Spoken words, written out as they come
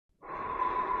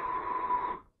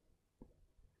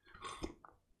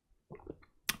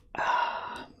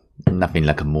Nothing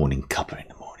like a morning cuppa in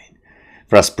the morning.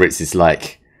 For us Brits, it's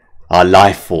like our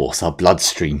life force, our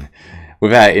bloodstream.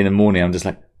 Without it in the morning, I'm just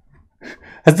like,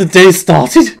 has the day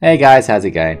started? Hey guys, how's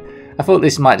it going? I thought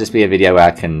this might just be a video where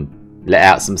I can let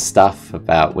out some stuff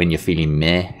about when you're feeling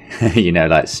meh. You know,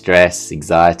 like stress,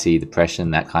 anxiety,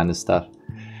 depression, that kind of stuff.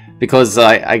 Because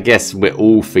I guess we're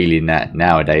all feeling that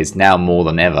nowadays, now more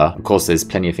than ever. Of course, there's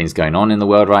plenty of things going on in the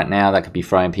world right now that could be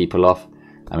throwing people off.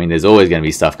 I mean, there's always going to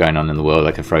be stuff going on in the world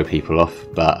that can throw people off,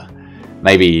 but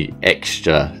maybe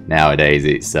extra nowadays,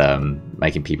 it's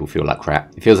making people feel like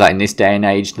crap. It feels like in this day and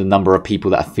age, the number of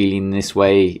people that are feeling this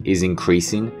way is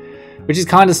increasing, which is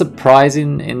kind of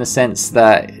surprising in the sense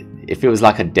that if it was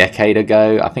like a decade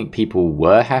ago, I think people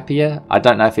were happier. I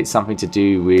don't know if it's something to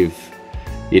do with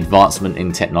the advancement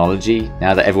in technology.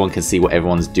 Now that everyone can see what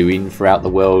everyone's doing throughout the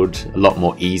world a lot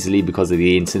more easily because of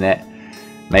the internet,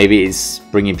 maybe it's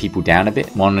bringing people down a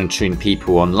bit. Monitoring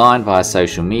people online via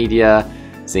social media,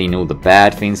 seeing all the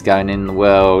bad things going in the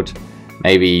world,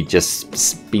 maybe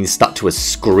just being stuck to a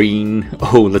screen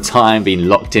all the time, being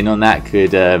locked in on that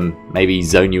could maybe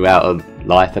zone you out of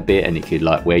life a bit, and it could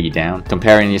like wear you down.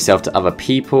 Comparing yourself to other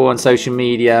people on social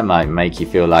media might make you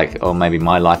feel like, oh, maybe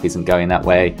my life isn't going that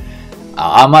way.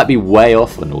 I might be way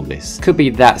off on all this. Could be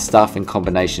that stuff in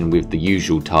combination with the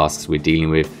usual tasks we're dealing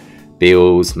with.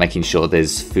 Bills, making sure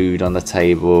there's food on the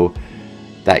table,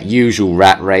 that usual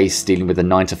rat race, dealing with a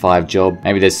 9-to-5 job.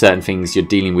 Maybe there's certain things you're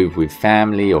dealing with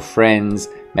family or friends.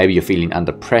 Maybe you're feeling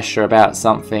under pressure about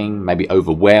something, maybe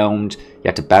overwhelmed. You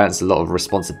have to balance a lot of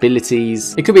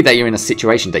responsibilities. It could be that you're in a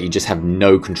situation that you just have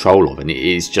no control of and it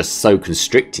is just so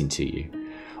constricting to you.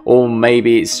 Or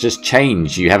maybe it's just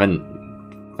change. You haven't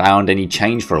found any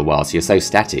change for a while, so you're so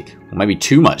static. Or maybe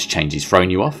too much change is throwing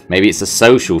you off. Maybe it's a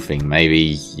social thing.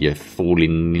 Maybe you're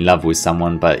falling in love with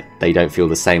someone but they don't feel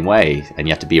the same way and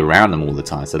you have to be around them all the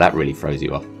time, so that really throws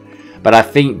you off. But I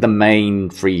think the main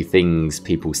three things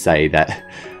people say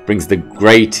that brings the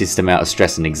greatest amount of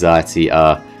stress and anxiety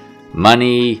are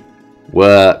money,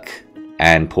 work,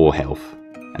 and poor health.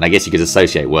 And I guess you could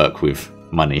associate work with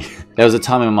money. There was a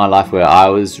time in my life where I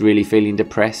was really feeling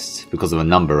depressed because of a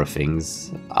number of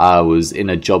things. I was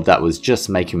in a job that was just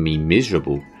making me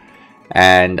miserable,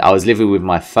 and I was living with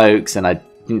my folks and I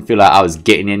didn't feel like I was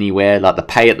getting anywhere. Like the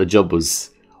pay at the job was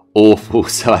awful,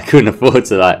 so I couldn't afford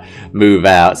to like move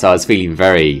out, so I was feeling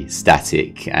very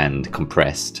static and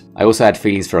compressed. I also had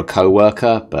feelings for a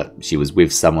co-worker, but she was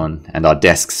with someone and our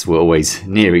desks were always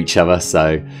near each other,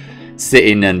 so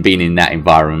sitting and being in that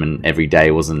environment every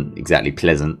day wasn't exactly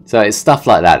pleasant. So it's stuff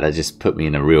like that that just put me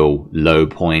in a real low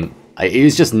point. It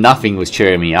was just nothing was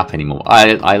cheering me up anymore.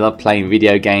 I love playing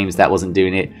video games, that wasn't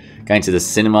doing it. Going to the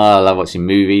cinema, I love watching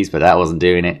movies, but that wasn't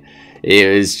doing it.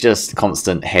 It was just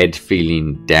constant head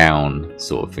feeling down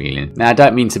sort of feeling. Now I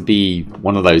don't mean to be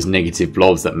one of those negative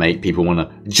blobs that make people want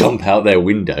to jump out their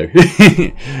window.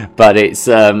 But it's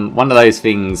one of those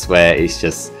things where it's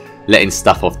just letting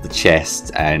stuff off the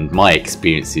chest and my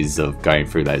experiences of going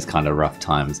through those kind of rough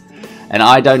times. And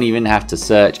I don't even have to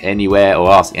search anywhere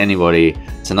or ask anybody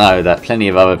to know that plenty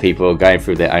of other people are going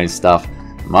through their own stuff.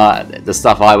 The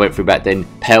stuff I went through back then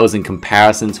pales in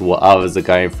comparison to what others are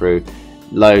going through.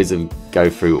 Loads of go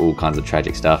through all kinds of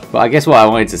tragic stuff. But I guess what I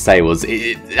wanted to say was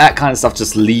that kind of stuff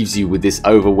just leaves you with this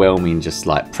overwhelming just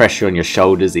like pressure on your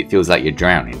shoulders. It feels like you're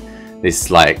drowning. This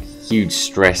like huge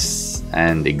stress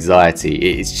and anxiety.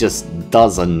 It just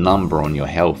does a number on your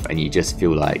health and you just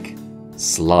feel like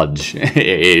sludge.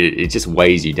 It just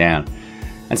weighs you down.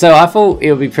 And so I thought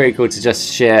it would be pretty cool to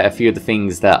just share a few of the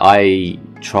things that I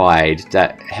tried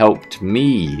that helped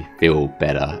me feel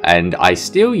better and I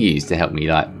still use to help me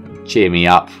like cheer me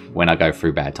up when I go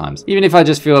through bad times. Even if I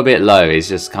just feel a bit low, it's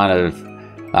just kind of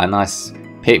a nice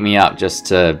pick me up just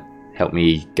to help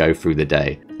me go through the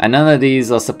day. And none of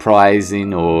these are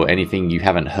surprising or anything you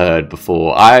haven't heard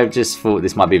before. I just thought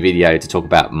this might be a video to talk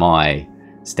about my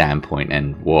standpoint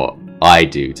and what I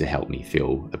do to help me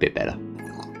feel a bit better.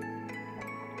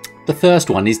 The first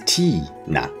one is tea.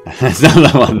 Nah, that's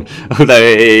not the one. Although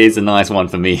it is a nice one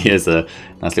for me as a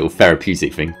nice little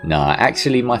therapeutic thing. Nah,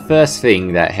 actually my first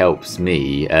thing that helps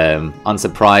me,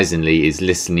 unsurprisingly, is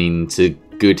listening to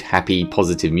good, happy,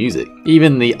 positive music.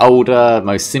 Even the older,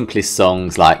 most simplest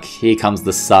songs like Here Comes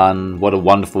the Sun, What a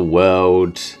Wonderful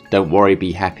World, Don't Worry,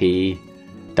 Be Happy,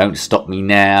 Don't Stop Me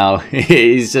Now.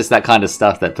 It's just that kind of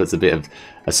stuff that puts a bit of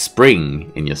a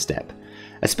spring in your step.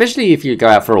 Especially if you go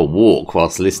out for a walk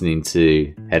whilst listening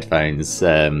to headphones,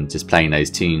 just playing those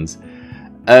tunes.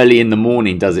 Early in the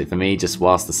morning does it for me, just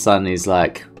whilst the sun is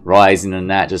like rising and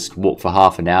that, just walk for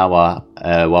half an hour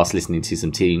whilst listening to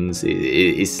some tunes.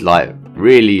 It's like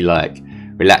really like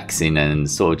relaxing and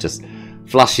sort of just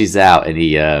flushes out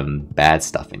any bad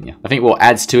stuff in you. I think what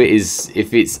adds to it is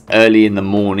if it's early in the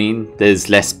morning, there's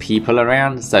less people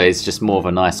around, so it's just more of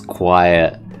a nice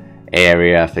quiet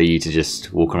area for you to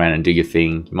just walk around and do your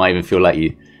thing. You might even feel like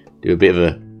you do a bit of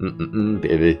a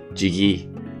bit of a jiggy,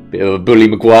 bit of a Bully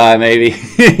Maguire maybe.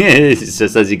 It's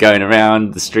just as you're going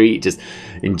around the street, just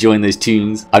enjoying those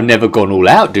tunes. I've never gone all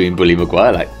out doing Bully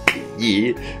Maguire, like,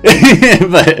 yeah.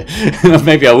 But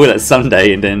maybe I will at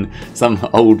Sunday, and then some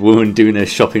old woman doing her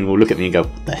shopping will look at me and go,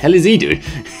 what the hell is he doing?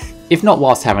 If not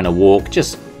whilst having a walk,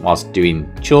 just whilst doing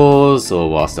chores or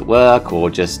whilst at work,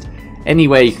 or just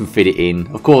anywhere you can fit it in.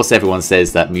 Of course, everyone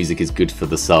says that music is good for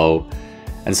the soul,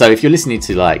 and so if you're listening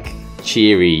to like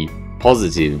cheery,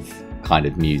 positive kind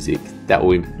of music, that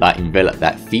will like envelop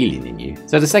that feeling in you.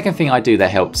 So the second thing I do that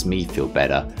helps me feel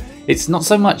better, it's not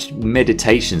so much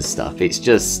meditation stuff, it's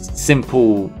just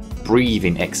simple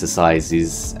breathing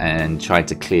exercises and trying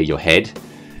to clear your head.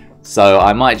 So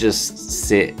I might just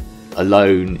sit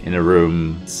alone in a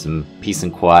room, some peace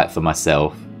and quiet for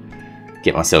myself,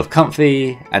 get myself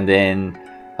comfy, and then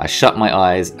I shut my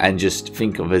eyes and just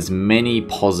think of as many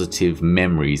positive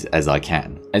memories as I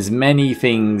can. As many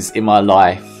things in my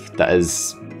life that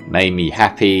has made me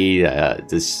happy,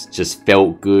 just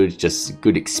felt good, just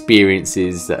good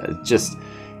experiences, just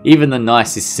even the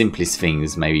nicest, simplest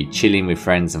things, maybe chilling with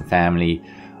friends and family,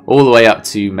 all the way up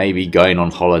to maybe going on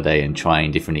holiday and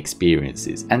trying different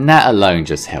experiences. And that alone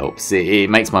just helps. It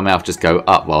makes my mouth just go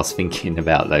up whilst thinking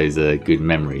about those good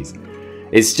memories.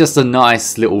 It's just a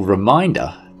nice little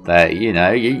reminder that, you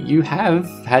know, you have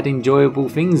had enjoyable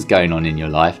things going on in your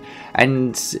life,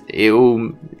 and it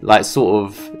will like sort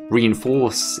of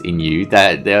reinforce in you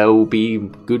that there will be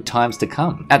good times to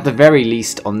come. At the very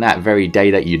least, on that very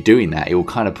day that you're doing that, it will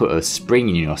kind of put a spring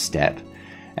in your step,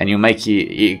 and you'll make you,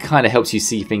 it kind of helps you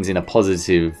see things in a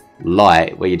positive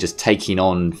light, where you're just taking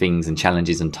on things and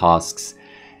challenges and tasks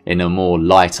in a more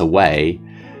lighter way,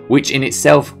 which in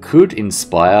itself could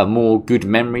inspire more good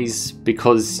memories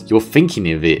because you're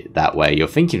thinking of it that way, you're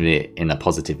thinking of it in a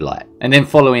positive light. And then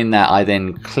following that, I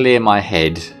then clear my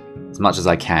head as much as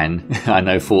I can. I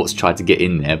know thoughts try to get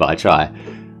in there, but I try.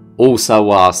 Also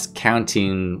whilst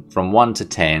counting from 1 to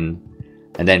 10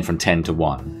 and then from 10 to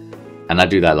 1. And I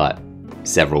do that like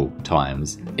several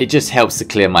times. It just helps to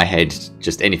clear my head,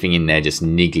 just anything in there just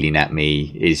niggling at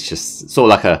me is just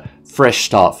sort of like a fresh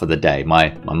start for the day. My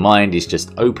mind is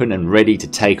just open and ready to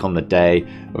take on the day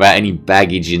without any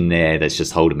baggage in there that's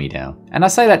just holding me down. And I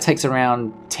say that takes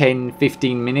around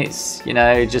 10-15 minutes, you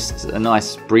know, just a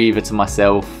nice breather to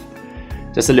myself,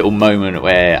 just a little moment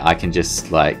where I can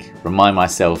just like remind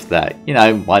myself that, you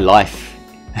know, my life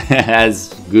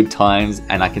has good times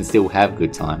and I can still have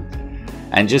good times.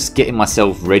 And just getting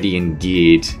myself ready and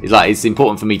geared. It's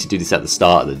important for me to do this at the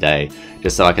start of the day,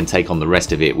 just so I can take on the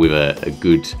rest of it with a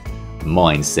good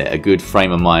mindset, a good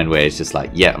frame of mind where it's just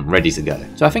like, yeah, I'm ready to go.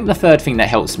 So I think the third thing that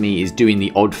helps me is doing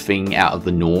the odd thing out of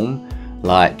the norm,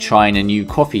 like trying a new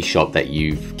coffee shop that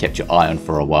you've kept your eye on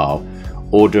for a while,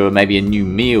 order maybe a new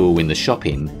meal in the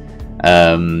shopping,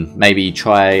 maybe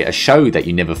try a show that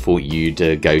you never thought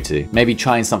you'd go to, maybe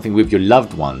trying something with your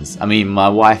loved ones. I mean, my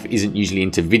wife isn't usually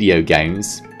into video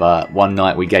games, but one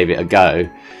night we gave it a go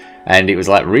and it was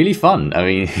like really fun. I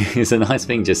mean, it's a nice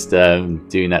thing just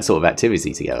doing that sort of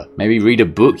activity together. Maybe read a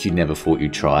book you never thought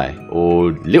you'd try,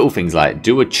 or little things like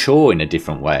do a chore in a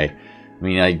different way. I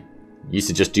mean, I used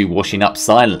to just do washing up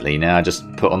silently. Now I just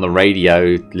put on the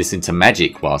radio, listen to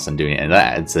magic whilst I'm doing it, and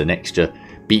that adds an extra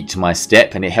beat to my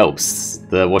step, and it helps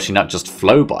the washing up just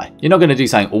flow by. You're not going to do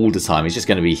something all the time, it's just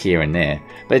going to be here and there,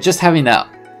 but just having that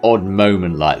odd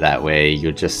moment like that where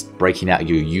you're just breaking out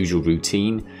your usual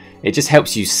routine, it just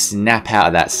helps you snap out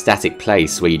of that static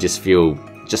place where you just feel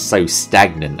just so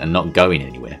stagnant and not going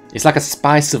anywhere. It's like a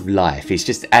spice of life. It's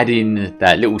just adding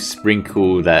that little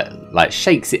sprinkle that like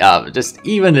shakes it up just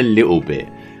even a little bit,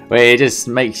 where it just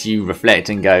makes you reflect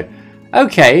and go,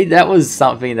 okay, that was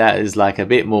something that is like a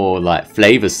bit more like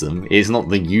flavoursome. It's not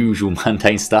the usual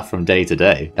mundane stuff from day to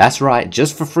day. That's right,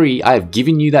 just for free, I have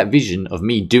given you that vision of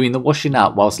me doing the washing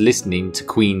up whilst listening to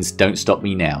Queen's Don't Stop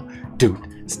Me Now.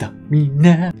 Don't stop me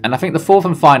now. And I think the fourth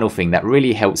and final thing that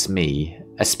really helps me,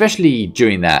 especially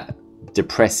during that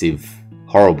depressive,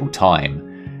 horrible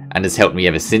time, and has helped me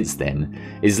ever since then,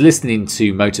 is listening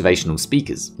to motivational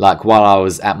speakers. Like while I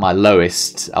was at my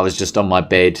lowest, I was just on my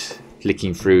bed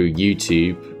flicking through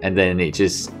YouTube, and then it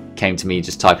just came to me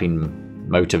just typing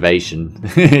motivation.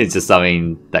 It's just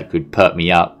something that could perk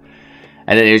me up,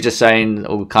 and then it was just saying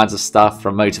all kinds of stuff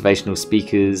from motivational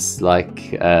speakers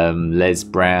like Les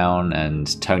Brown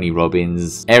and Tony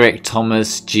Robbins, Eric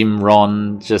Thomas, Jim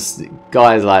Rohn, just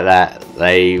guys like that.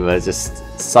 They were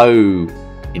just so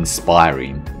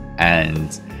inspiring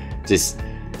and just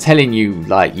telling you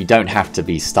like you don't have to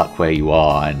be stuck where you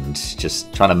are, and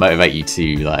just trying to motivate you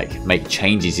to like make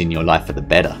changes in your life for the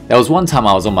better. There was one time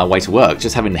I was on my way to work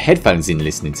just having the headphones in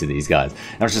listening to these guys,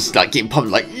 and I was just like getting pumped,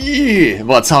 like yeah.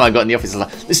 By the time I got in the office I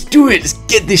was like, let's do it, let's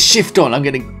get this shift on, I'm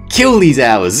gonna kill these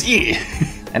hours, yeah.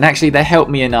 And actually they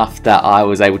helped me enough that I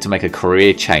was able to make a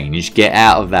career change, get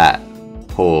out of that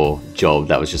poor job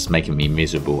that was just making me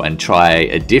miserable and try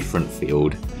a different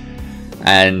field.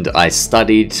 And I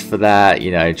studied for that, you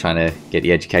know, trying to get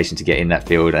the education to get in that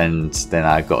field, and then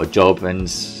I got a job, and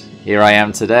here I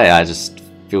am today. I just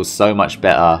feel so much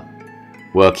better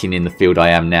working in the field I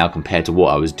am now compared to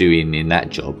what I was doing in that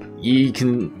job. You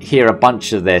can hear a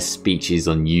bunch of their speeches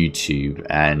on YouTube,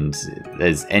 and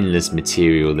there's endless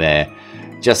material there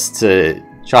just to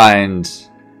try and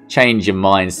change your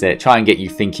mindset, try and get you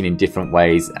thinking in different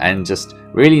ways, and just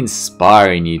really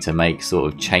inspiring you to make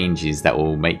sort of changes that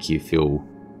will make you feel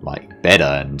like better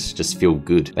and just feel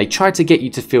good. They try to get you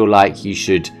to feel like you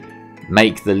should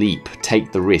make the leap,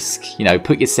 take the risk, you know,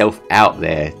 put yourself out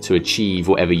there to achieve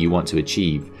whatever you want to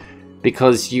achieve,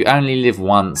 because you only live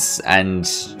once, and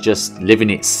just living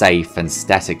it safe and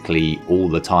statically all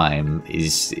the time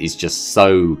is just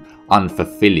so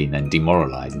unfulfilling and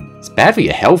demoralizing. It's bad for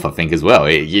your health, I think, as well.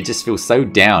 You just feel so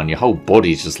down, your whole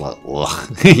body's just like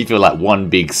ugh. You feel like one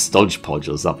big stodge podge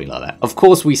or something like that. Of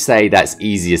course we say that's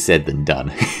easier said than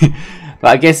done, but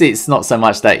I guess it's not so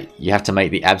much that you have to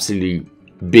make the absolute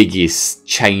biggest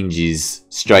changes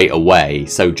straight away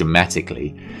so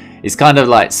dramatically. It's kind of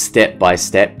like step by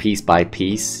step, piece by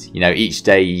piece. You know, each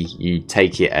day you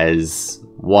take it as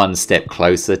one step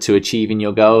closer to achieving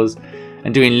your goals,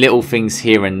 and doing little things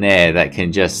here and there that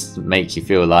can just make you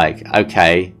feel like,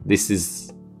 okay, this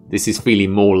is feeling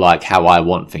more like how I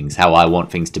want things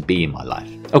to be in my life.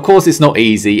 Of course it's not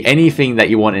easy. Anything that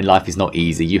you want in life is not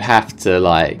easy. You have to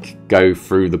like go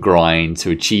through the grind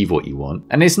to achieve what you want.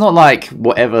 And it's not like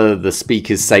whatever the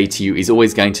speakers say to you is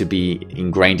always going to be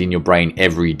ingrained in your brain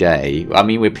every day. I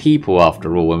mean, we're people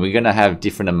after all, and we're going to have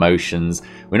different emotions.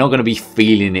 We're not going to be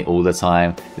feeling it all the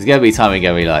time. There's going to be a time we're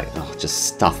going to be like, oh, just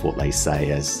stuff what they say.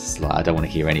 It's like, I don't want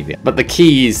to hear any of it. But the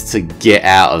key is to get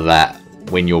out of that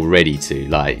when you're ready to,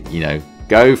 like, you know,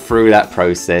 go through that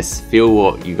process, feel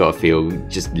what you got to feel,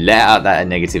 just let out that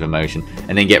negative emotion,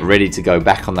 and then get ready to go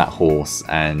back on that horse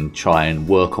and try and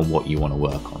work on what you want to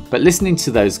work on. But listening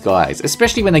to those guys,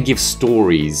 especially when they give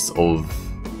stories of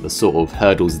the sort of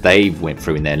hurdles they've went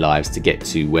through in their lives to get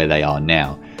to where they are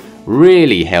now,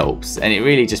 really helps, and it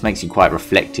really just makes you quite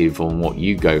reflective on what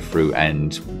you go through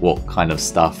and what kind of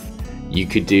stuff you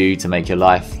could do to make your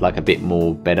life like a bit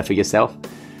more better for yourself.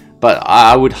 But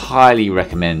I would highly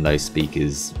recommend those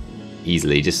speakers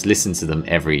easily. Just listen to them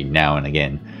every now and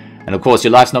again. And of course, your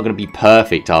life's not going to be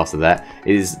perfect after that.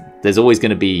 There's always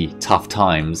going to be tough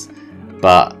times.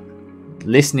 But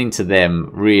listening to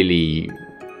them really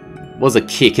was a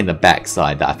kick in the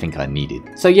backside that I think I needed.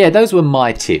 So yeah, those were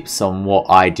my tips on what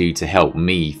I do to help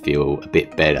me feel a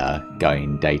bit better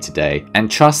going day to day.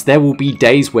 And trust, there will be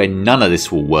days where none of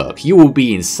this will work. You will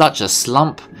be in such a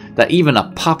slump that even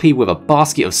a puppy with a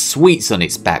basket of sweets on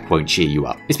its back won't cheer you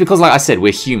up. It's because, like I said,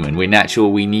 we're human, we're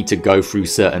natural, we need to go through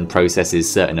certain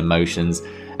processes, certain emotions,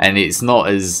 and it's not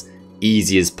as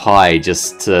easy as pie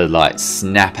just to like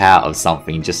snap out of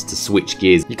something, just to switch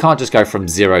gears. You can't just go from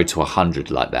 0 to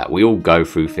 100 like that. We all go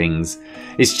through things.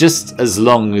 It's just as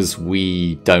long as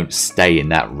we don't stay in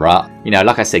that rut. You know,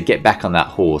 like I said, get back on that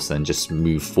horse and just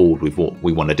move forward with what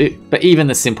we want to do. But even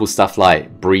the simple stuff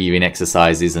like breathing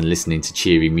exercises and listening to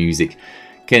cheery music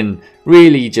can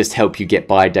really just help you get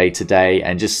by day to day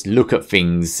and just look at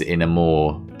things in a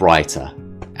more brighter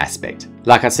aspect.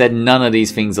 Like I said, none of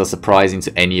these things are surprising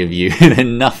to any of you. They're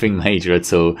nothing major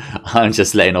at all. I'm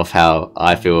just letting off how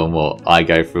I feel and what I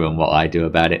go through and what I do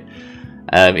about it.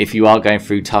 If you are going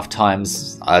through tough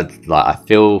times, I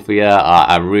feel for you.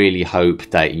 I really hope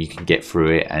that you can get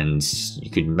through it, and you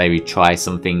could maybe try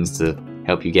some things to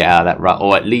help you get out of that rut,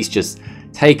 or at least just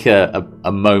take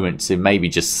a moment to maybe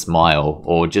just smile,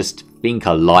 or just think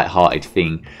a light-hearted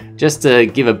thing, just to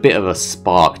give a bit of a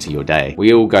spark to your day.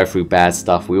 We all go through bad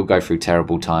stuff, we all go through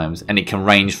terrible times, and it can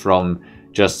range from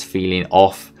just feeling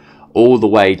off all the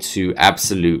way to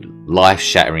absolute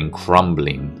life-shattering,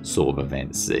 crumbling sort of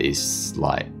events. It's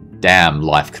like, damn,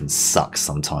 life can suck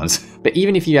sometimes. But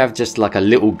even if you have just like a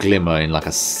little glimmer in like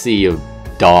a sea of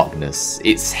darkness,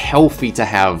 it's healthy to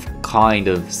have kind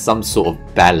of some sort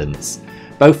of balance,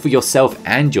 both for yourself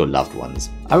and your loved ones.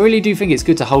 I really do think it's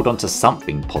good to hold on to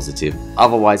something positive.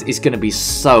 Otherwise, it's going to be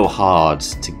so hard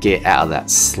to get out of that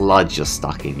sludge you're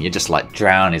stuck in. You're just like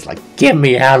drowning. It's like, get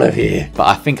me out of here. But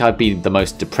I think I'd be the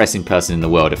most depressing person in the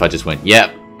world if I just went,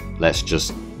 yep, let's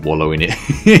just wallow in it.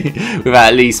 Without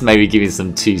at least maybe giving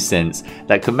some 2 cents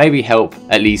that could maybe help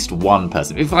at least one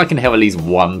person. If I can help at least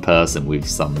one person with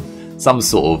some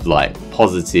sort of like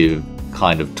positive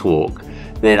kind of talk,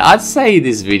 then I'd say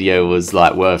this video was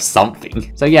like worth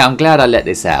something. So yeah, I'm glad I let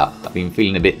this out. I've been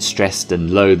feeling a bit stressed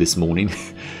and low this morning.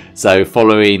 So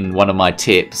following one of my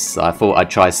tips, I thought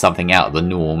I'd try something out of the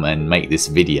norm and make this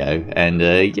video. And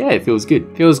yeah, it feels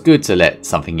good. It feels good to let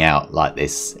something out like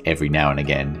this every now and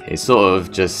again. It sort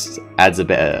of just adds a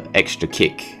bit of extra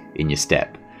kick in your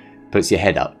step. Puts your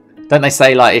head up. Don't they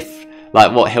say like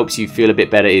what helps you feel a bit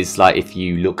better is like if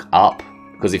you look up?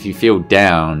 Because if you feel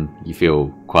down, you feel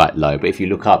quite low. But if you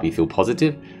look up, you feel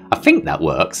positive. I think that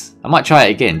works. I might try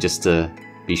it again just to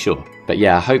be sure. But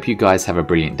yeah, I hope you guys have a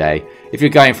brilliant day. If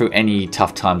you're going through any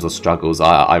tough times or struggles,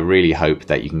 I really hope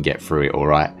that you can get through it all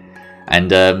right.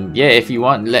 And yeah, if you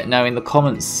want, let know in the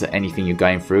comments anything you're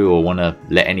going through or want to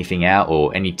let anything out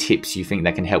or any tips you think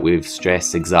that can help with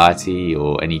stress, anxiety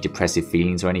or any depressive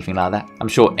feelings or anything like that. I'm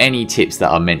sure any tips that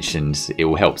are mentioned, it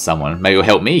will help someone. Maybe it'll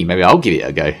help me. Maybe I'll give it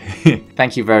a go.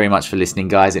 Thank you very much for listening,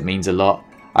 guys. It means a lot.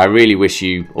 I really wish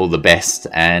you all the best.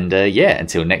 And yeah,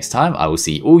 until next time, I will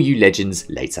see all you legends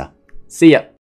later. See ya.